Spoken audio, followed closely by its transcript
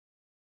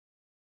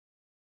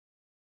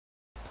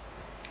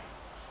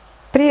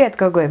Привет,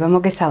 გოგოება,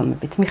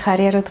 მოგესალმებით.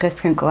 მიხარია რომ დღეს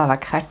თქვენ კლავ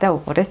აქ ხართ და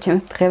უყურეთ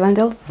ჩემს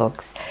დღევანდელ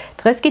vlogs.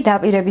 დღეს კი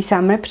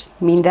დაპირებისამებრ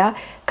მინდა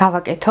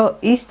გავაკეთო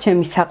ის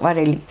ჩემი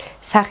საყვარელი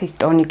სახის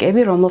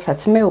ტონიკები, რომელსაც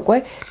მე უკვე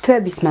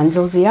თვეების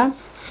მანძილზეა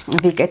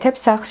ვიკეთებ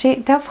სახლში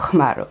და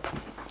ვხმარობ.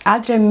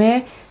 ადრე მე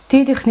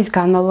დიდი ხნის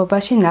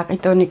განმავლობაში ნაყი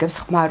ტონიკებს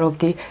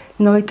ხმარობდი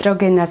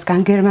ნოიტროგენასგან,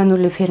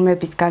 გერმანული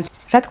ფირმებისგან.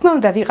 რა თქმა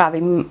უნდა, ვიყავი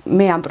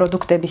მე ამ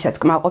პროდუქტებისაც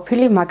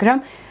კმაყოფილი, მაგრამ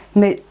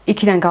მე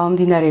იქიდან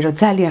გამომდინარე, რომ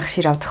ძალიან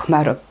ხშირად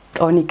ხმარობ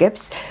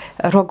ტონიკებს,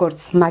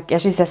 როგორც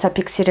მაკიაჟის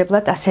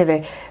დასაფიქსირებლად, ასევე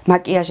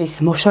მაკიაჟის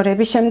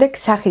მოშორების შემდეგ,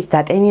 სახის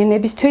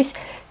დატენიანებისთვის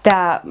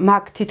და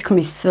მაგ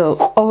თითქმის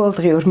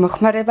ყოველდღიურ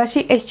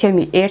მოხმარებაში ეს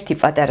ჩემი ერთი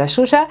პატარა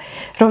შუშა,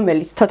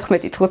 რომელიც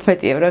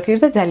 14-15 ევრო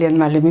ღირდა, ძალიან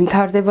მალე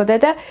მიმთავრდებოდა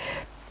და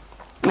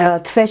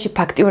თვეში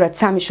ფაქტიურად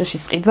 3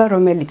 შუშის ყიდვა,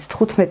 რომელიც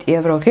 15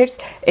 ევრო ღირს,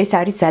 ეს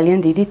არის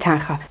ძალიან დიდი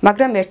თანხა.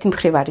 მაგრამ ერთი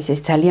მხრივ არის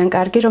ეს ძალიან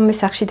კარგი, რომ მე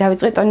სახლში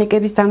დავიწყე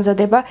ტონიკების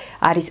დამზადება,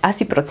 არის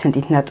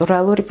 100%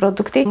 ნატურალური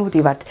პროდუქტი.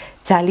 მოვდივართ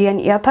ძალიან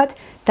იაფად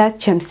და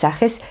ჩემს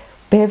სახეს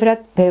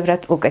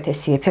ბევრად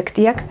უკეთესი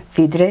ეფექტი აქვს,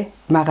 ვიდრე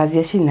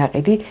მაღაზიაში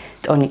ნაყიდი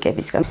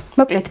ტონიკებისგან.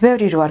 მოკლედ,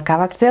 ბევრი რო არ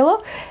გავაგრძელო,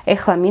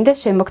 ეხლა მინდა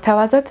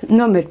შემოგთავაზოთ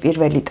ნომერ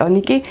პირველი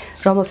ტონიკი,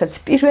 რომელსაც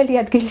პირველი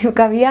ადგილი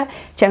უკავია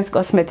ჩემს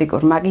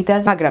კოსმეტიკურ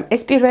მაგიდაზე, მაგრამ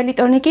ეს პირველი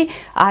ტონიკი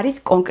არის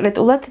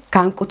კონკრეტულად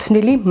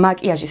განკუთვნილი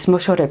მაკიაჟის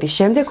მოშორების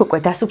შემდეგ, უკვე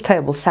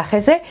დასუფთავებულ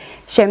სახეზე,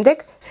 შემდეგ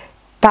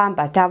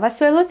ბამბა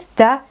დავასველოთ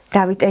და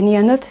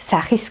დავიტენიანოთ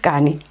სახის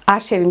კანი.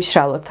 არ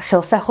შევიმშრალოთ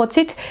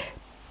ხელსახოცით,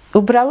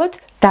 უბრალოდ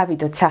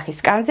დავიდოთ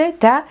სახის კანზე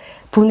და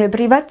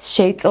ბუნებრივად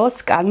შეიწოვოს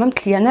კანმა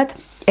მთლიანად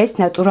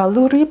ეს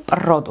ნატურალური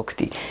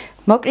პროდუქტი.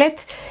 მოკლედ,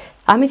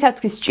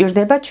 ამისათვის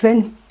სჭირდება ჩვენ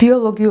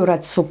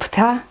ბიოლოგიურად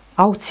სუფთა,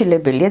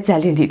 აუცილებელია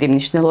ძალიან დიდი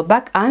მნიშვნელობა,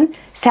 ან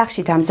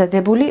სახლში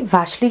დამზადებული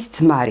ვაშლის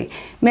ძმარი.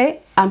 მე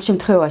ამ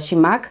შემთხვევაში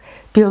მაქვს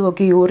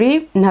ბიოლოგიური,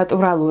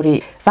 ნატურალური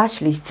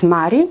ვაშლის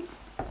ძმარი.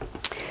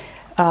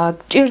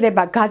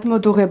 სჭირდება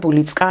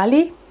გადმოდუღებული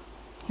წყალი.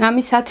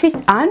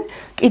 ამისათვის ან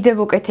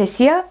კიდევ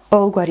უკეთესია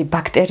ყოველგვარი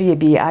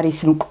ბაქტერიები არის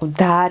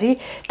მკვდარი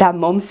და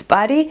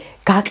მომსპარი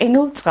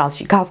გაყინულ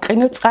წყალში.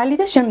 გავყინოთ წყალი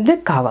და შემდეგ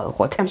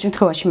გავალღოთ. ამ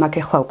შემთხვევაში მაგ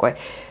ახლა უკვე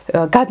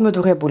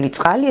გადმოდუღებული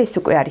წყალი, ეს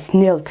უკვე არის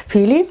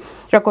ნელთბილი,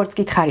 როგორც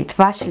გითხარით,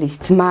 ვაშლის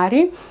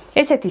ძმარი,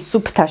 ესეთი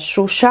სუფთა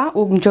შუშა,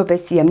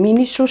 უმჯობესია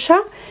მინი შუშა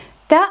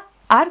და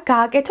არ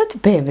გააკეთოთ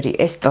ბევრი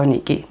ეს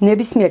ტონიკი.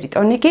 ნებისმიერი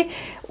ტონიკი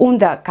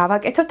უნდა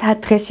გავაკეთოთ 10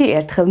 დღეში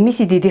ერთხელ.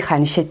 მისი დიდი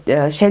ხანი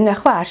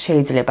შენახვა არ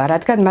შეიძლება,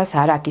 რადგან მას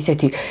არ აქვს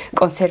ისეთი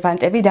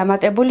კონსერვანტები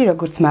დამატებული,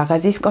 როგორც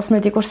მაღაზიის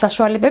კოსმეტიკურ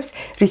საშუალებებს,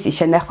 რისი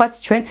შენახვაც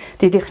ჩვენ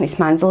დიდი ხნის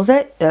მანძილზე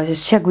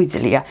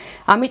შეგვიძლია.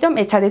 ამიტომ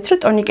ეცადეთ, რომ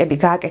ტონიკები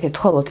გააკეთეთ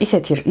მხოლოდ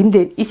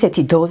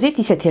ისეთი დოზით,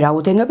 ისეთი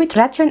რაოდენობით,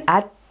 რაც ჩვენ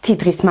 10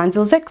 დღის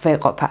მანძილზე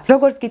გვეყოფა.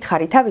 როგორც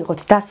გითხარით, ავიღოთ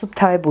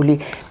დასუფთავებული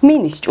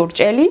მინის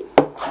ჭურჭელი.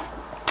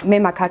 მე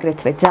მაქვს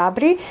აგრეთვე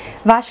ძაბრი,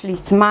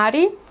 ვაშლის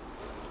ძმარი,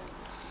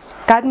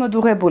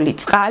 გადმოდუღებული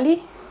წყალი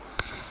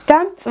და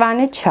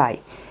მწვანე ჩაი.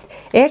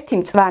 ერთი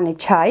მწვანე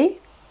ჩაი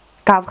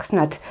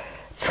გავხსნათ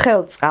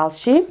ცხელ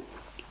წყალში,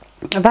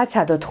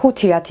 ვაცადოთ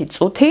 5-10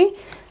 წუთი,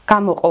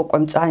 გამოყო უკვე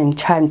მწვანე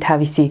ჩაიმ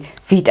თავისი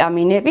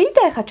ვიტამინები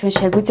და ეხლა ჩვენ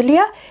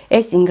შეგვიძლია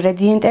ეს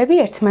ინგრედიენტები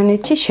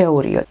ერთმანეთში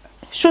შევურიოთ.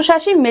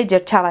 შუშაში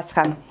მეჯერ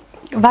ჩავასხამ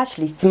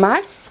ვაშლის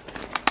ძმარს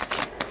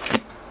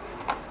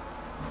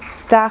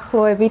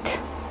დაახლოებით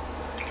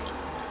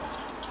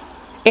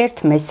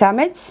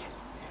 1/3,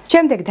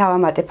 შემდეგ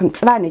დავამატებ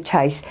მწვანე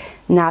ჩაის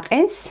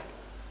ნაყენს,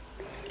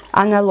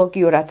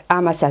 ანალოგიურად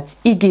ამასაც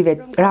იგივე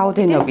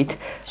რაოდენობით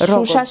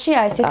შუშაში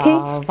ესეთი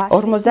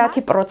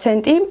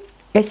 50%,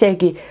 ესე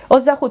იგი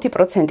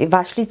 25%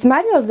 ვაშლის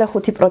ძმარი,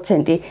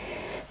 25%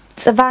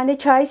 მწვანე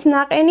ჩაის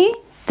ნაყენი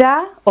და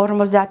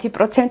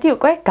 50%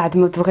 უკვე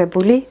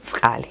გადმოდუღებული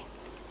წყალი.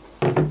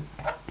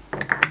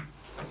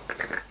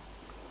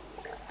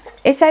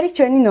 ეს არის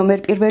ჩვენი ნომერ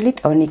პირველი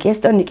ტონიკი. ეს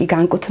ტონიკი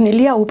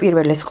განკუთვნილია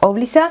უპირველეს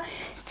ყოვლისა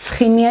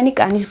ცხიმიანი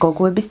კანის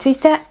გოგოებისთვის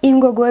და იმ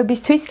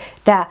გოგოებისთვის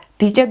და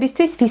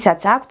ბიჭებისთვის,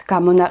 ვისაც აქვთ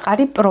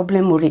გამონაყარი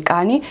პრობლემური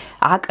კანი,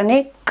 აკნე,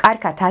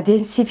 კარგად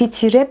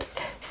ადენსიფიცირებს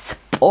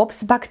სპობს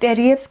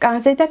ბაქტერიებს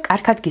კანზე და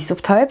კარგად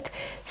გისუფთავებთ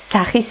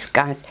სახის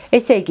კანს.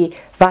 ესე იგი,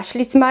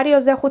 ვაშლის ძმარი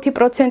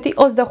 25%,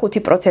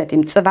 25%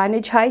 მწვანე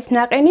ჩაის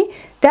ნაყენი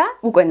და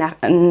უკვე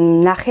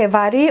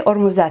ნახევარი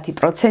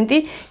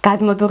 50%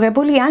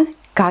 გადმოდუღებული ან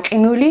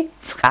გაყინული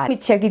წყალი.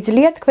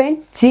 შეგიძლია თქვენ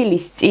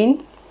ძილის წინ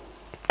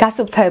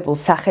დასუფთავებულ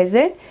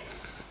სახეზე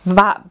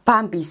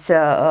ბამბის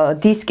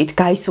დისკით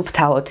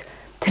გაისუფთავოთ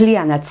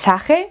მთლიანად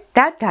სახე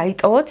და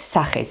დაიტოვოთ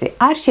სახეზე.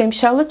 არ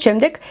შემშალოთ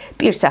შემდეგ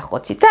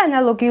პირსახოცით და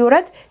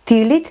ანალოგიურად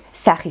დილით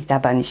სახის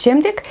დაბანის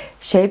შემდეგ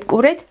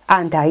შეიპკურეთ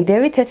ან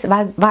დაიდევით ეს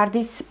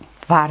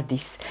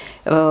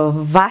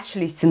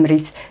ვაშლის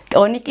ძმრის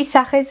ტონიკის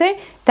სახეზე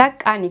და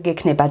კანი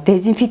გექნება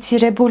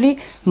დეზინფიცირებული,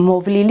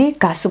 მოვლილი,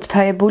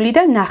 გასუფთავებული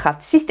და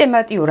ნახავთ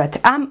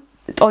სისტემატიურად ამ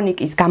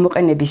ტონიკის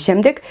გამოყენების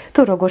შემდეგ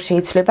თუ როგორ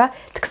შეიძლება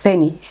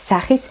თქვენი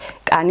სახის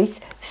კანის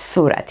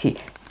სურათი.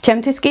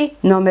 ჩემთვის კი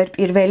ნომერ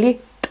პირველი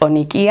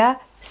ტონიკია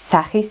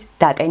სახის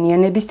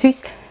დატენიანებისთვის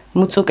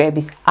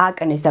მუწუკების,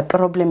 აკნეს და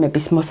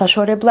პრობლემების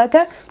მოსაშორებლად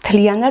და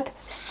მთლიანად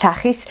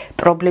სახის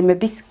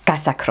პრობლემების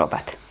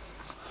გასაქრობად.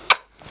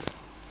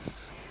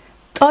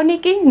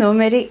 ტონიკი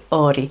ნომერი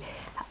 2,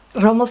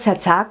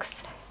 რომელსაც აქვს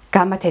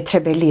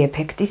გამათეთრებელი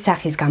ეფექტი,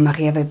 სახის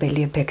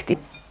გამაღიავებელი ეფექტი.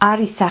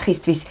 არის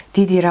სახისთვის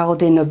დიდი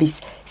რაოდენობის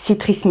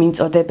სითხის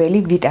მიმწოდებელი,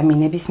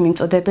 ვიტამინების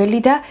მიმწოდებელი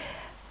და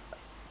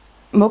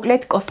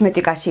მოკლედ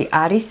კოსმეტიკაში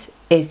არის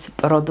ეს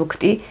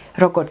პროდუქტი,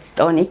 როგორც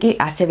ტონიკი,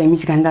 ასევე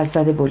მისგან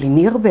დამზადებული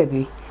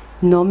ნიღბები,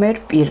 ნომერ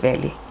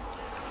 1.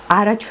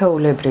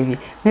 არაჩვეულებრივი.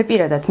 მე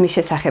პირადად მის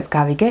შესახებ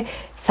გავიგე,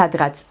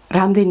 სადღაც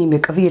რამდენიმე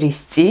კვირის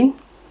წინ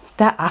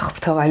და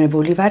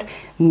აღფრთოვანებული ვარ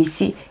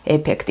მისი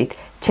ეფექტით.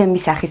 ჩემი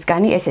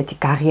სახისგანი ესეთი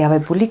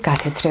გაღიავებული,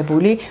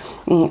 გათეთრებული,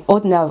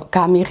 ოდნავ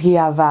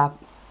გამიღიავა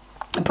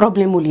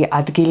პრობლემული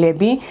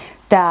ადგილები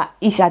და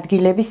ის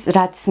ადგილების,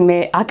 რაც მე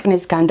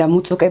აკნესგან და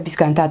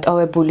მუწუკებისგან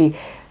დატოვებული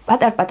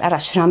პატარ-პატარა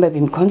შრამები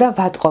მქონდა,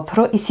 ვატყობ,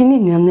 რომ ისინი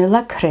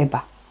ნელ-ნელა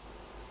ქრება.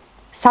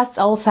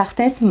 სასწაულს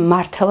ახდენს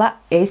მართლა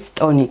ეს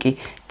ტონიკი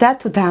და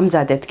თუ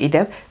დამზადებთ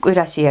კიდევ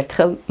კვირაში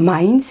ერთხელ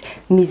მაინც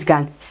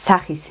მისგან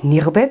სახის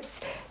ნიღბებს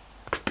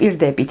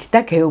გპირდებით და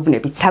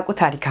გეუბნებით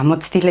საკუთარი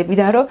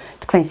გამოცდილებიდან, რომ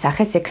თქვენ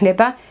სახეს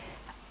ექნება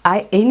აი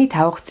ენით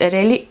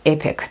აუღწერელი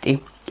ეფექტი.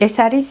 ეს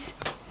არის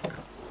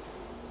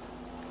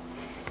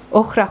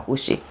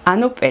ოხრახუში,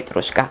 ანუ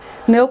პეტრუშკა.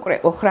 მე უკვე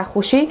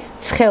ოხრახუში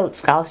ცხელ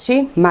წყალში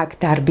მაგ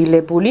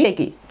დარბილებული,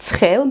 იგი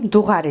ცხელ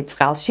მდუღარე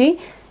წყალში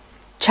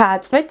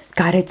ჩააწვეთ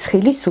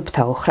გარეცხილი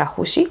სუფთა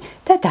ოხრახუში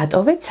და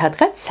დატოვეთ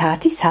სადღაც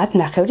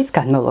საათი-საათნახევრის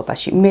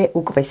განმავლობაში. მე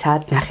უკვე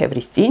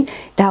საათნახევრის წინ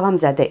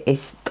დავამზადე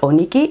ეს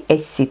ტონიკი,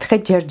 ეს სითხე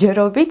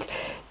ჯერჯერობით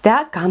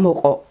და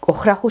გამოყო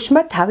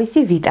ოხრახუშმა თავისი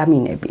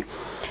ვიტამინები.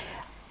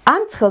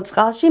 ამ ცხელ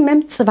წყალში მე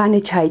მწვანე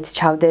ჩაიც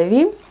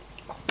ჩავდევი,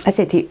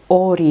 ასეთი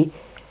 2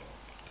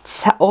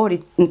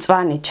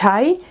 მწვანე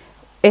ჩაი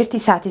 1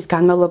 საათის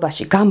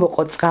განმავლობაში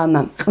გამოყო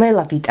წყალმა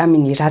ყველა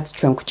ვიტამინი, რაც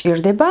ჩვენ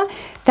გვჭირდება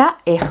და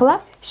ეხლა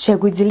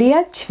შეგვიძლია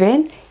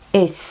ჩვენ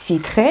ეს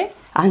სითხე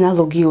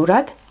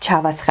ანალოგიურად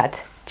ჩავასხათ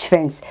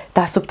ჩვენს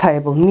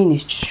დასუფთავებულ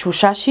მინის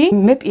შუშაში.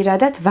 მე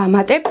პირადად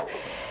ვამატებ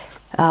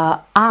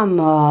ამ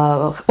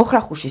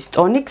ოხრახუშის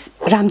ტონიკს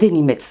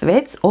რამდენიმე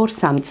წვეთს,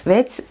 2-3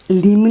 წვეთს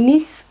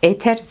ლიმნის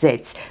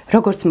ეთერზეც.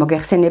 როგორც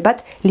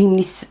მოგეხსენებათ,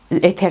 ლიმნის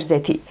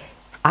ეთერზეთი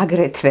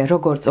აგრეთვე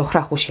როგორც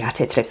ოხრახუში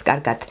ათეთრებს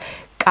კარგად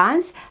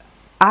კანს,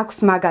 აქვს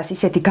მაგას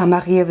ისეთი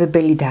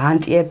გამაღიევებელი და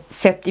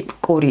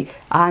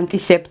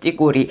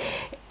ანტისეპტიკური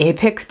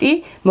ეფექტი,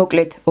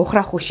 მოკლედ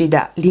ოხრახუში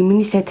და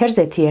ლიმნის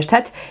ეთერზეთი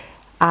ერთად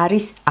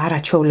არის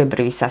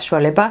არაჩვეულებრივი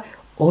საშუალება,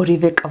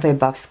 ორივე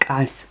კვებავს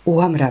კანს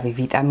უამრავი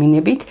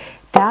ვიტამინებით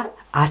და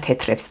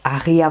ათეთრებს,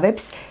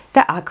 აღიავებს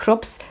და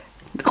აქრობს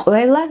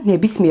ყველა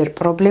ნებისმიერ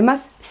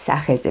პრობლემას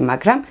სახეზე,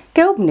 მაგრამ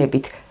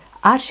გეუბნებით,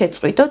 არ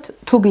შეწყვიტოთ,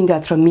 თუ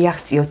გინდათ რომ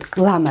მიაღწიოთ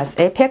გლამაზ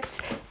ეფექტს,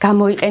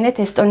 გამოიყენეთ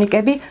ეს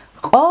ტონიკები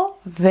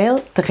ყოველ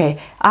დღე.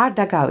 არ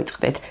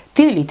დაგავიწყდეთ.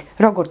 დილით,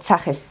 როგორც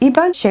სახეს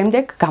იბან,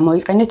 შემდეგ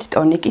გამოიყენეთ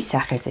ტონიკის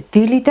სახეზე.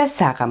 დილით და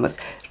საღამოს.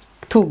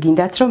 თუ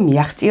გინდათ რომ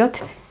მიაღწიოთ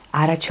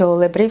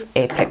არაჩვეულებრივ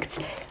ეფექტს.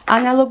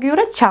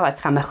 ანალოგიურად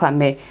ჩავასხამ ახლა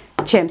მე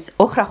ჩემს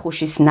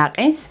ოხრახუშის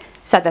ნაყენს,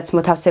 სადაც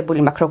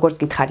მოთავსებული მაქვს, როგორც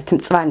გითხარით,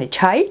 მწვანე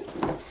ჩაი.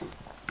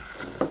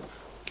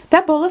 და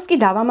ბოლოს კი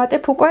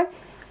დავამატებ უკვე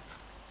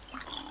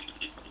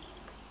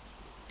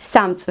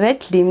 3 წვეთ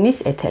ლიმნის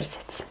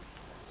ეთერზეც.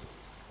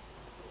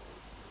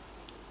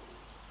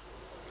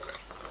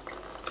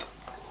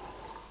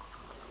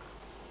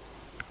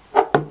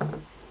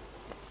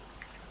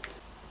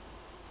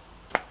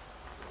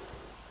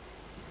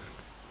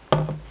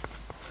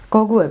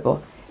 გოგუებო,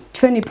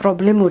 ჩვენი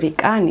პრობლემური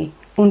კანი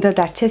უნდა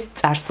დარჩეს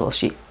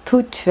წარსულში. თუ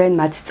ჩვენ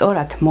მათ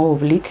სწორად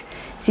მოუვლით,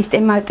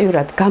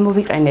 სისტემატურად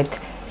გამოვიყენებთ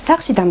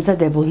სახლში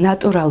დამზადებულ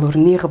ნატურალურ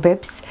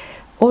ნიღბებს,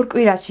 2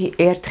 კვირაში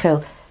ერთხელ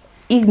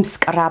ის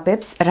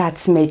სკრაბებს, რაც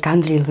მე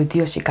განდრილ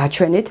ვიდეოში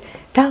გაჩვენეთ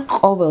და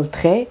ყოველ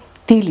დღე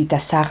დილით და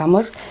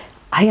საღამოს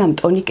აი ამ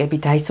ტონიკები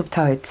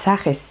დაისუფთავეთ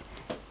სახეს.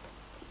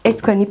 ეს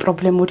თქვენი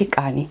პრობლემური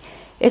კანი,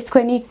 ეს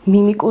თქვენი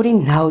მიმიკური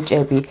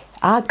ნაოჭები,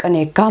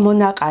 აკნე,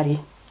 გამონაყარი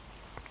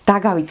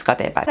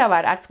დაგავიწყდება. რა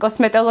ვარ, არც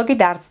კოსმეტოლოგი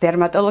და არც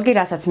დერმატოლოგი,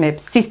 რასაც მე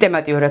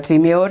სისტემატურად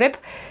ვიმეორებ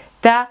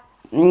და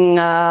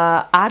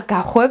არ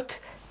გახვევთ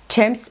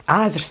ჩემს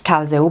აზრს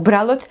თავზე.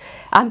 უბრალოდ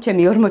ამ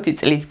ჩემი 40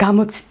 წლის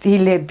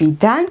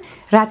გამოცდილებიდან,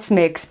 რაც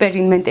მე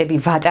ექსპერიმენტები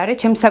ვატარებ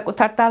ჩემს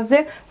საკუთარ თავზე,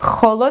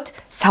 მხოლოდ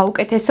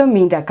საუკეთესო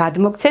მინდა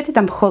გადმოგცეთ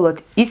და მხოლოდ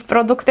ის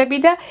პროდუქტები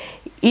და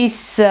ის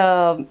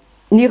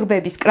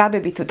ნიღბები,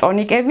 სკრაბები თუ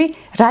ტონიკები,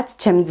 რაც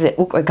ჩემზე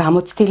უკვე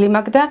გამოცდილი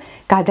მაქვს და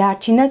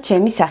გადაარჩინა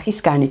ჩემი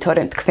სახისგანი,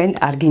 თორემ თქვენ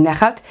არ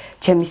გინახავთ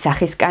ჩემი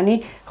სახისგანი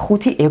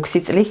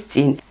 5-6 წლის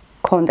წინ.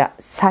 ქონდა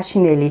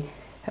საშინელი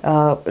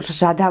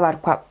რა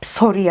დავარქვა,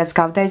 ფსორიას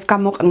გავდა ეს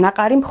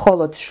გამონაყარი,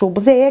 მხოლოდ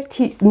შუბლზე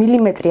 1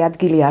 მილიმეტრი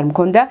ადგილი არ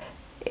მქონდა.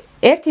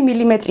 1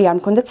 მილიმეტრი არ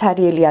მქონდა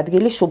ცარიელი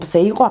ადგილი შუბლზე,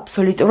 იყო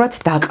აბსოლუტურად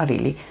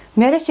დაყრილი.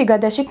 მერე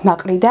შიგადაშიგ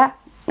მაყრიდა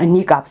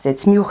ნიკაპზეც,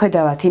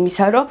 მიუხედავად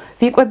იმისა, რომ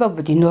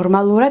ვიკვებებოდი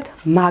ნორმალურად,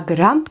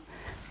 მაგრამ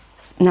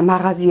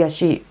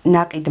მაღაზიაში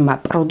ნაყიდმა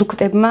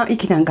პროდუქტებმა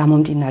იქიდან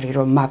გამომდინარე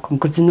რომ მაქვს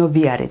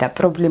მგრძნობიარე და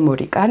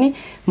პრობლემური კანი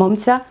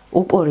მომცა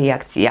უყურ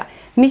რეაქცია.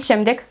 მის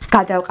შემდეგ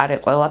გადავყარე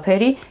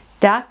ყველაფერი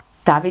და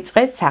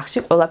დავიწყე სახში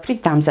ყველაფრის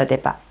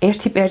დამზადება.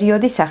 ერთი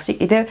პერიოდი სახში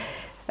კიდევ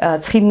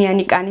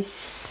ცხიმიანი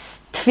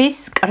კანისთვის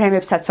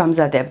კრემებსაც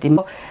ვამზადებდი.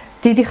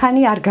 დიდი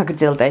ხანი არ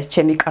გაგრძელდა ეს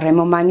ჩემი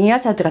კრემომანია,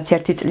 სადღაც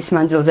 1 წლის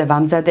მანძილზე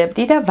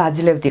ვამზადებდი და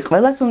ვაძლევდი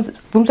ყველას,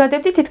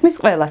 ვუმზადებდი თითქმის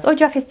ყველას,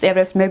 ოჯახის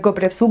წევრებს,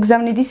 მეგობრებს,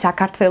 უგზავნიდი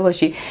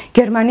საქართველოში,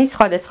 გერმანიის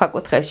სხვადასხვა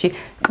კუთხეებში.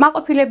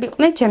 კმაყოფილები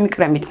იყვნენ ჩემი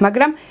კრემით,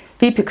 მაგრამ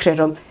ვიფიქრე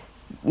რომ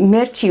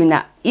მერჩივნა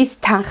ის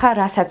თანხა,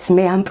 რასაც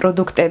მე ამ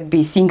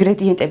პროდუქტების,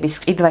 ინგრედიენტების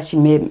ყიდვაში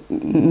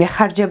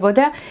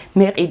მეხარჯებოდა,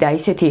 მეყიდა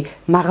ისეთი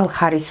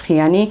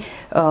მაღალხარისხიანი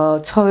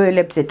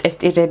ცხოველებზე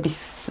ტესტირების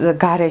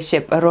გარეშე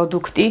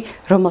პროდუქტი,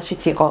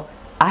 რომელშიც იყო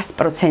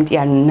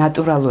 100%-იანი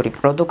ნატურალური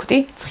პროდუქტი,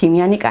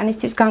 ცხიმიანი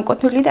კანისთვის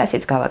განკუთვნილი და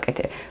ასეც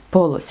გავაკეთე.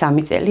 ბოლო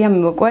 3 წელია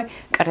მე უკვე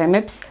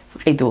კრემებს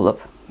ვყიდულობ.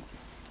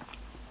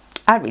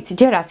 არ ვიცი,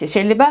 ჯერ ასე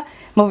შეიძლება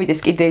მოვიდეს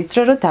კიდე ის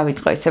დრო, რომ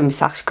დავიწყო ესე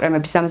სახში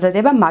კრემების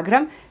დამზადება,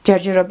 მაგრამ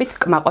ჯერჯერობით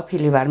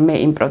კმაყოფილი ვარ მე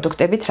იმ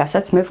პროდუქტებით,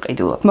 რასაც მე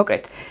ვყიდულობ.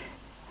 მოკლედ,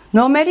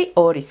 ნომერი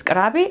 2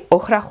 სკრაბი,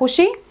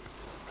 ოხრახუში,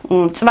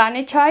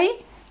 მწვანე ჩაი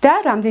და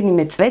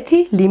რამდენიმე წვეთი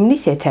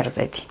ლიმნის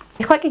ეთერზეთი.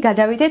 ეხლა კი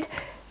გადავიდეთ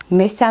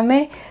მესამე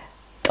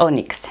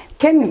ტონიკზე.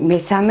 ჩემი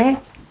მესამე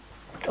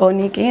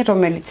ტონიკი,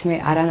 რომელიც მე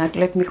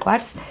არანაკლებ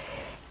მიყვარს,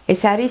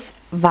 ეს არის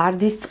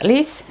ვარდის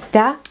წყლის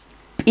და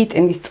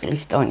პიტნის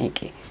წყლის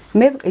ტონიკი.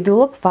 მე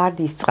ვყიდულობ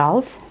ვარდის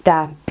წყალს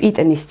და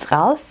პიტნის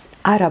წყალს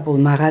არაბულ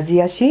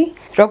მაღაზიაში,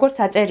 როგორც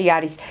აწერი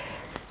არის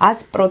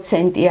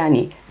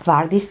 100%-იანი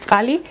ვარდის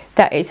წყალი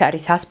და ეს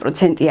არის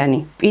 100%-იანი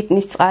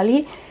პიტნის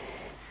წყალი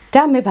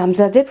და მე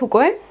ვამზადებ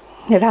უკვე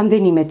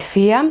რამდენიმე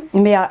თვეა,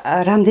 მე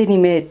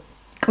რამდენიმე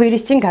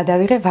კვირის წინ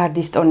გადავიღე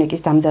ვარდის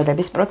ტონიკის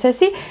დამზადების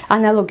პროცესი,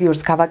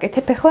 ანალოგიურს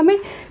გავაკეთებ ახლა მე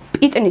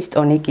პიტნის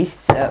ტონიკის,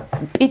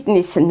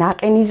 პიტნის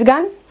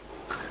ნაყენისგან.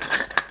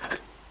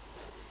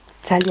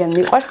 ძალიან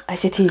მიყვარს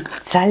ასეთი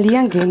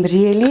ძალიან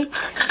გემრიელი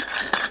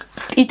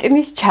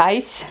პიტნის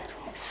ჩაის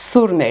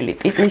სურნელი.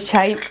 პიტნის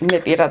ჩაი მე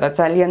პირადად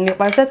ძალიან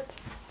მიყვარს და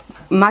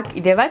მაგ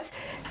კიდევაც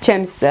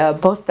ჩემს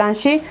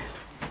ბოსტანში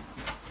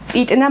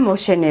პიტნა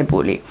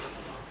მოშენებული.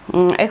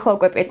 ეხლა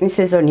უკვე პიტნის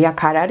სეზონი აქ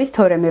არ არის,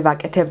 თორე მე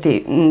ვაკეთებდი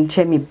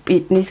ჩემი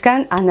პიტნისგან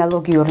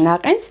ანალოგიურ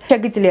ნაყენს.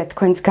 შეგიძლიათ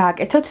თქვენც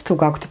გააკეთოთ თუ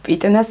გაქვთ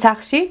პიტნა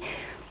სახში.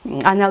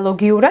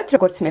 ანალოგიურად,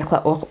 როგორც მე ახლა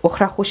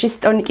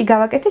ოხრახუშის ტონიკი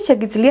გავაკეთე,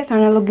 შეგიძლიათ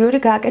ანალოგიური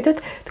გააკეთოთ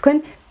თქვენ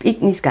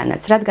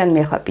პიტნისგანაც, რადგან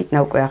მე ახლა პიტნა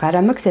უკვე აღარ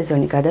მაქვს,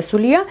 სეზონი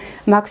გადასულია,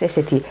 მაქვს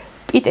ესეთი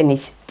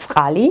პიტნის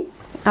წყალი,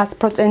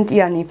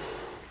 100%-იანი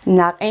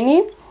ნაყენი,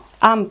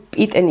 ამ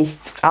პიტნის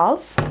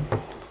წყალს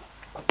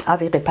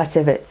ავიღებ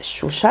ასევე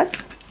შუშას.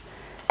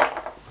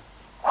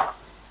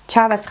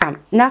 ჩავასხამ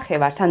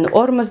ნახევარს, ანუ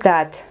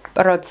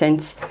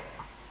 50%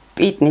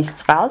 პიტნის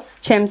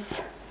წყალს,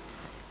 ჩემს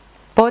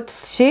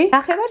ბოთლში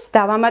ნახევარს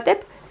დავამატებ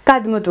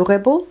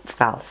გადმოდუღებულ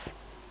წყალს.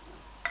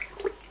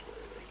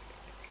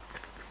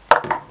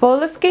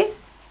 ბოლოს კი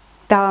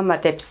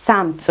დავამატებ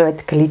 3 წვეთ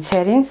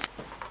გლიცერინს.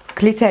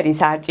 გლიცერინს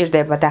არ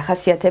ჭირდება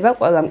დახასიათება,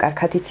 ყველამ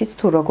კარგად იცით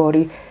თუ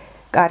როგორი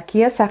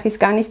კარგია სახის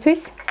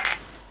კანისთვის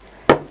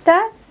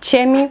და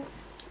ჩემი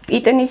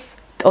პიტნის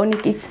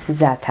ტონიკიც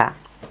მზადა.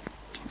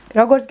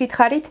 როგორც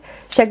გითხარით,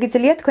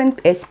 შეგიძლიათ თქვენ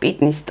ეს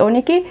პიტნის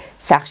ტონიკი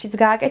სახშიც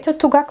გააკეთოთ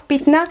თუ გაქვთ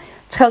პიტნა,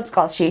 ცხელ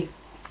წყალში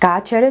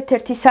გააჩერეთ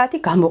 1 საათი,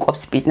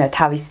 გამოყოფს პიტნა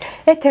თავის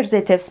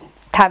ეთერზეთებს,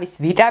 თავის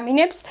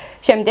ვიტამინებს,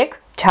 შემდეგ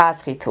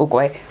ჩაასხით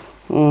უკვე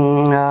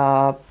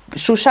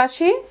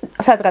შუშაში,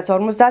 სადღაც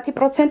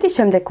 50%,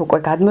 შემდეგ უკვე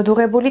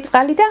გადმოდუღებული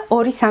წყალი და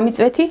 2-3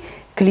 წვეთი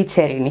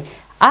გლიცერინი.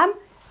 ამ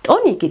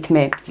ტონიკით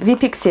მე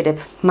ვიფიქსირებ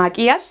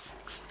მაკიაჟს,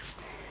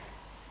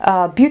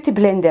 beauty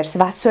blenders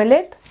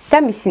ვასველებ და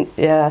მისი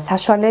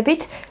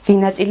საშუალებით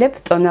ვინაწილებ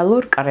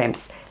ტონალურ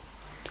კრემს.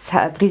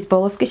 დღის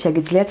ბოლოს კი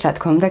შეგიძლიათ რა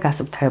თქმა უნდა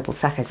დასუფთავებულ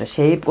სახეზე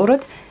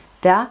შეიპყუროთ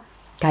და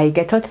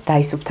გაიგეთოთ,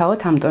 დაისუფთავოთ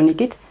ამ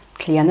ტონიკით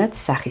მთლიანად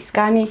სახის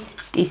კანი,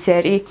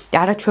 ტისერი,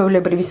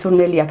 არაჩვეულებრივი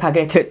სურნელი აქვს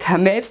აგრეთვე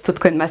თმებს, თუ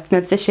თქვენ მას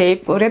თმებზე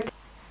შეიპყურებთ.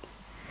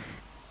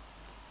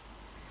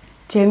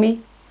 ჩემი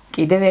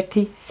კიდევ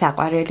ერთი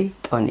საყვარელი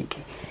ტონიკი.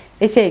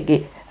 ესე იგი,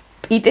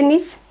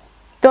 პიტნის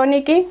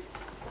ტონიკი,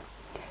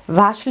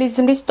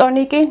 ვაშლის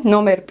ტონიკი,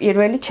 ნომერ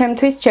 1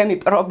 ჩემთვის, ჩემი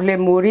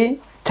პრობლემური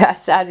და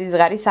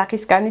საზიზღარი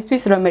სახის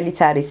კანისთვის, რომელიც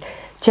არის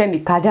ჩემი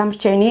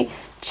გადამრჩენი,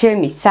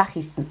 ჩემი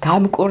სახის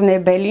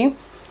გამკურნებელი.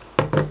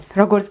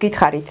 როგორც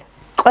გითხარით,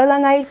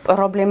 ყველანაირ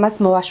პრობლემას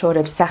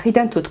მოაშორებს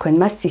სახიდან, თუ თქვენ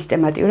მას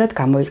სისტემატურად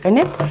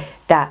გამოიყენებთ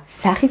და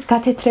სახის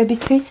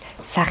გათეთრებისთვის,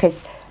 სახეს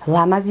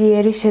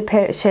ლამაზიერი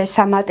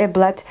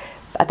შესამატებლად,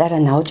 პატარა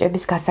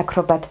ნაოჭების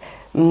გასაქრობად,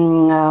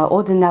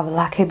 ოდნავ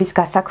ლაქების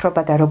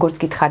გასაქრობად და როგორც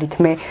გითხარით,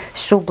 მე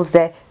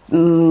შუბლზე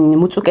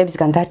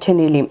მუწუკებისგან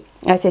დარჩენილი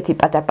ასეთი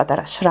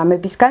პატარ-პატარა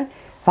შრამებისგან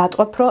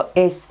ვატყობ, რომ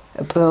ეს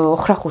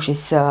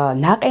ოხრახუშის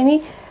ნაყენი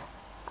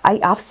აი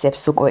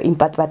ავსებს უკვე იმ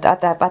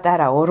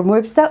პატარა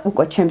ორმოებს და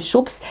უკვე ჩემს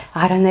შუბს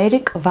არანაირი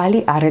კვალი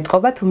არ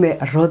ეტყობა თუმე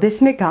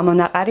როდესმე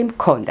გამონაყარი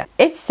მქონდა.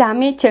 ეს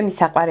 3 ჩემი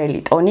საყვარელი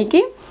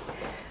ტონიკი.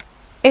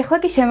 ეხლა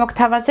კი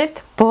შემოგთავაზებთ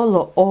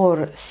ბოლო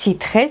 2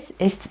 სითხეს.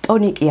 ეს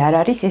ტონიკი არ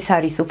არის, ეს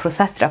არის უფრო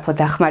სასწრაფო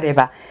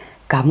დახმარება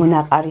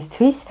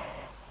გამონაყარისთვის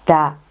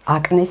და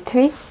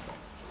აკნესთვის.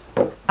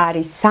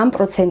 არის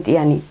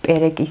 3%-იანი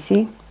პერეკისი,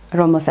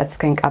 რომელსაც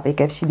თქვენ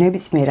კაპიკებში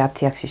ნებისმიერ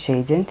აფთიაქში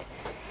შეიძენთ.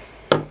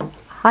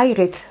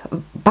 აიღეთ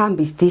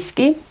ბამბის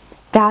დისკი,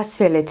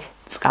 დაასველეთ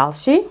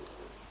წყალში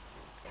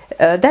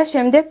და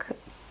შემდეგ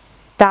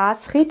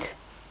დაასხით,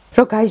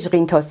 რომ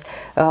გაიჟღინთოს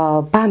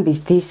ბამბის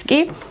დისკი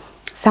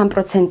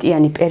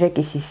 3%-იანი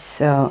პერეკისის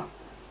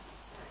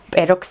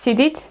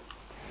პეროქსიდით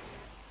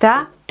და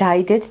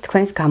დაიდეთ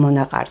თქვენს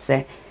გამონაყარზე.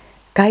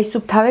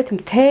 გაისუფთავეთ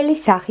მთელი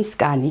სახის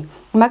კანი,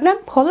 მაგრამ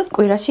მხოლოდ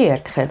კვირაში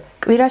ერთხელ,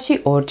 კვირაში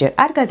 2-ჯერ,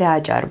 არ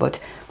გადააჭარბოთ,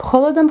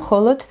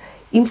 მხოლოდ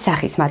იმ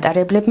სახის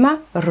მატარებლებმა,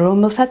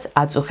 რომელსაც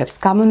აწუხებს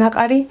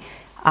გამონაყარი,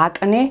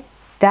 აკნე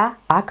და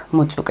აქ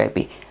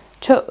მოწუკები.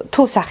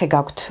 თუ სახე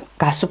გაქვთ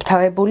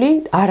გასუფთავებული,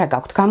 არა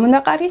გაქვთ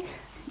გამონაყარი,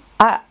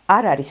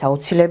 არ არის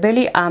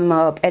აუცილებელი ამ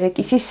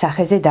პერეკისის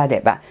სახეზე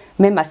დადება.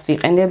 მე მას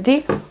ვიყენებდი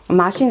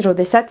მაშინ,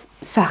 როდესაც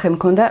სახე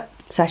მქონდა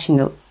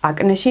საშინელ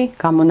აკნეში,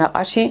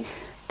 გამონაყარში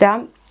და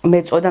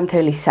მეწოდა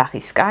მთელი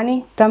სახის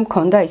კანი და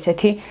მქონდა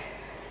ისეთი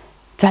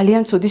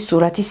ძალიან ცუდი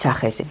სურათი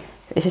სახეზე.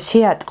 ეს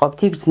შეატყობთ,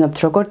 იგრძნობთ,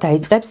 როგორ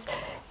დაიწყებს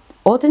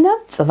ოდნავ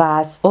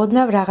წვას,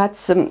 ოდნავ რაღაც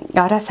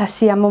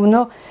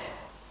არასასიამოვნო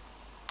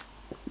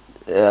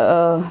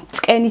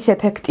წკენის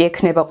ეფექტი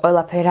ექნება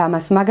ყველაფერ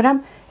ამას, მაგრამ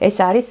ეს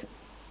არის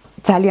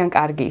ძალიან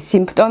კარგი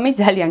სიმპტომი,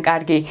 ძალიან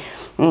კარგი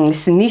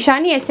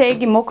ნიშანი, ესე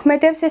იგი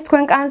მოქმედებს ეს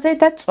თქვენ კანზე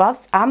და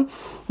წვავს ამ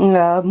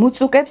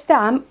მუწუკებს და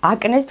ამ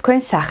აკნეს თქვენ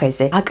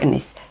სახეზე.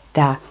 აკნეს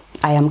და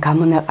აი ამ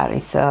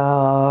გამონაყარის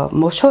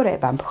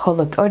მოშორება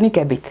მხოლოდ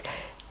ტონიკებით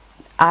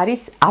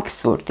არის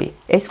აბსურდი.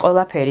 ეს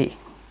ყველაფერი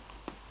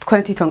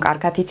თქვენ თვითონ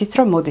კარგად იცით,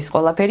 რომ მოდის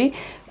ყველაფერი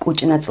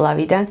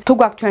კუჭნაწლავიდან. თუ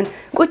გვაქვს ჩვენ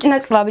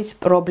კუჭნაწლავის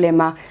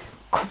პრობლემა,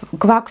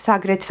 გვაქვს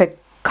აგრეთვე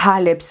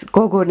ქალებს,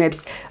 გოგონებს,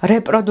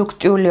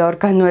 რეპროდუქტიული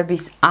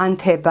ორგანოების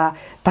ანთება,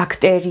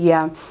 ბაქტერია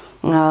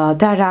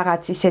და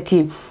რაღაც ისეთი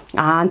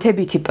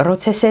ანთებითი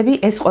პროცესები,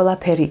 ეს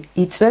ყველაფერი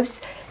იწვევს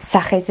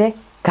სახეზე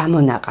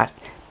გამონაყარს.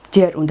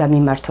 ჯერ უნდა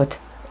მიმართოთ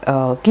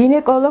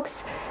გინეკოლოგს,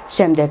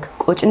 შემდეგ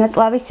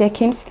კუჭნაწლავის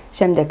ექიმს,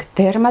 შემდეგ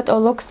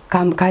დერმატოლოგს,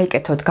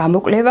 გაიკეთოთ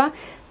გამოკვლევა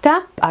და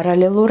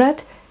პარალელურად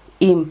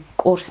იმ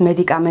კურს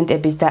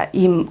მედიკამენტების და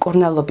იმ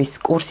მკურნალობის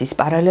კურსის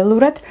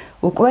პარალელურად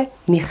უკვე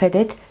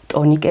მიხედეთ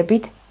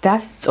ტონიკებით და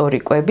სწორი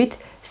კვებით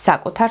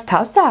საკუთარ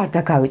თავს და არ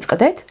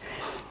დაგავიწყდეთ.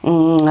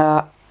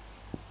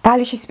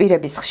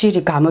 ბალიშისპირების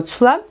ხშირი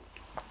გამოცვლა,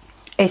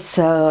 ეს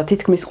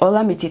თითქმის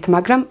ყველა მიცით,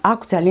 მაგრამ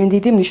აქვს ძალიან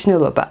დიდი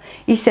მნიშვნელობა,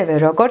 ისევე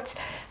როგორც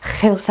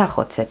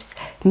ხელსახოცებს.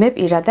 მე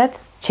პირადად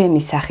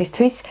ჩემი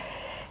სახისთვის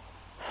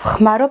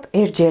ვხმარობ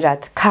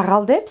ერთჯერად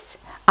ქაღალდებს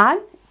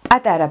ან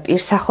პატარა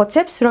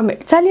პირსახოცებს,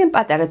 ძალიან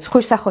პატარა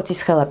ცხვირსახოცის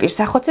ხელა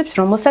პირსახოცებს,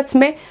 რომელსაც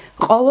მე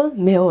ყოველ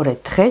მეორე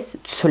დღეს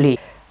ვცვლი.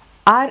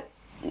 არ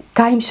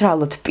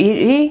გაიმშრალოთ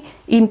პირი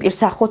იმ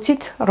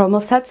პირსახოცით,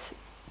 რომელსაც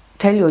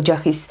მთელი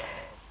ოჯახის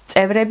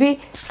წევრები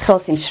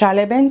ხელს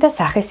იმშრალებენ და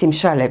სახეს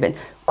იმშრალებენ.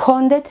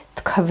 გქონდეთ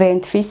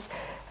თქვენთვის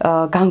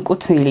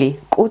განკუთვნილი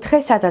კუთხე,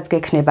 სადაც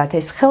გექნებათ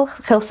ეს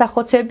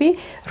ხელსახოცები,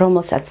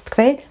 რომელსაც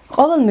თქვენ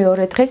ყოველ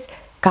მეორე დღეს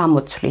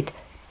გამოცვლით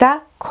და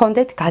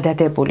გქონდეთ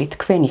გადადებული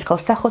თქვენი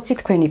ხელსახოცი,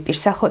 თქვენი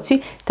პირსახოცი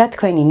და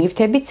თქვენი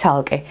ნივთები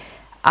ცალკე.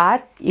 არ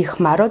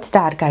იხმაროთ და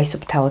არ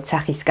გაისუფთავოთ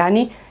სახის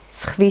კანი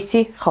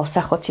სხვისი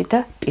ხელსახოცით და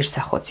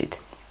პირსახოცით.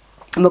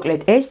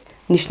 მოკლედ ეს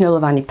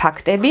მნიშვნელოვანი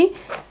ფაქტები,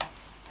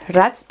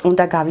 რაც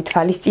უნდა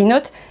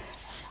გავითვალისწინოთ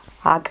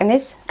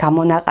აკნეს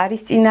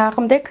გამონაყარის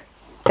წინააღმდეგ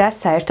და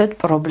საერთოდ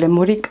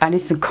პრობლემური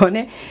კანის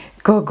მქონე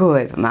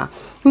გოგოებმა.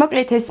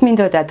 მოკლედ ეს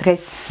მინდოდა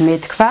დღეს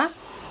მეთქვა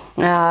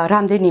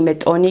რამდენიმე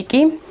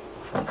ტონიკი.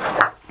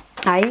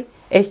 აი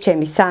ეს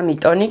ჩემი 3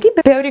 ტონიკი,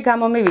 ბევრი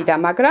გამომივიდა,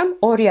 მაგრამ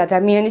 2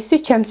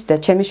 ადამიანისთვის, ჩემთვის და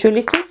ჩემი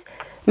შვილისთვის,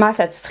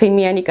 მასაც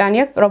ცხიმიანი კანი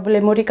აქვს,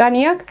 პრობლემური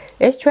კანი აქვს,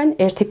 ეს ჩვენ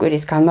 1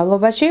 კვირის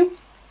განმავლობაში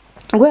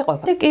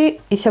გვეყოფა. და კი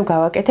ისევ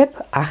გავაკეთებ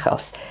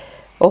ახალს.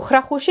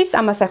 ოხრახუშის,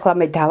 ამას ახლა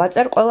მე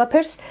დავაწერ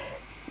ყველაფერს,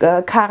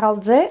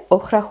 ქაღალდზე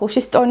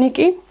ოხრახუშის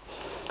ტონიკი,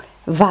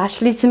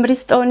 ვაშლის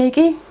ძმრის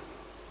ტონიკი,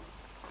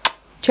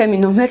 ჩემი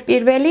ნომერ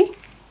 1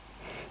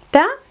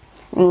 და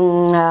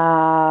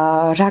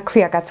რა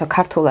ქვია კაცო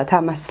ქართულად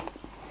ამას?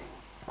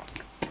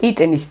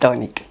 პიტნის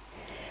ტონიკი.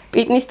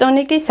 პიტნის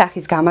ტონიკი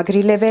სახის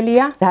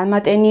გამაგრილებელია,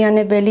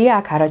 დამატენიანებელია,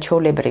 აქ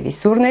არაჩვეულებრივი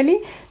სურნელი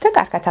და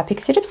კარგად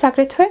აფიქსირებს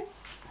აგრეთვე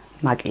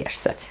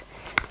მაკიაჟსაც.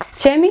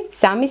 ჩემი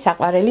 3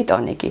 საყვარელი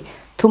ტონიკი.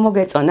 თუ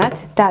მოგეწონათ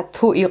და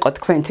თუ იყო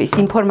თქვენთვის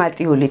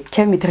ინფორმატიული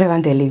ჩემი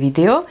დღევანდელი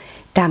ვიდეო,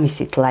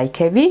 დამისვით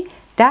ლაიქები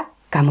და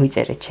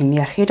გამოიწერეთ ჩემი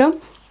არხი, რომ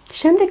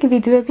შემდეგი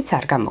ვიდეოებიც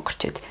არ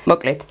გამოგრჩეთ.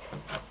 მოკლედ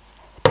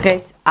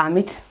დღეს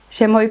ამით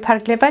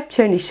შემოიფარგლებათ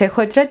ჩვენი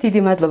შეხვედრა.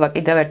 დიდი მადლობა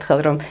კიდევ ერთხელ,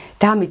 რომ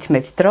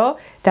დამითმეთ დრო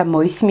და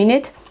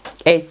მოისმინეთ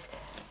ეს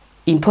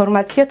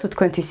ინფორმაცია თუ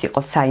თქვენთვის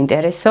იყო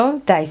საინტერესო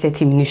და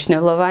ისეთი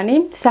მნიშვნელოვანი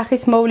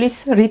სახის მოვლის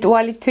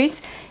რიტუალისთვის,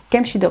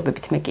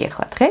 გემშვიდობებით მე კი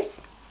ახლა დღეს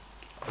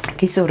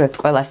გისურვებთ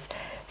ყველას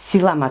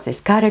სილამაზეს,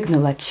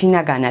 გარეგნულად,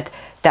 შინაგანად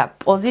და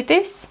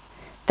პოზიტივს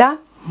და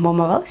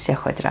მომავალ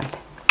შეხვედრამდე.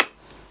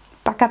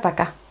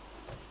 Пока-пока.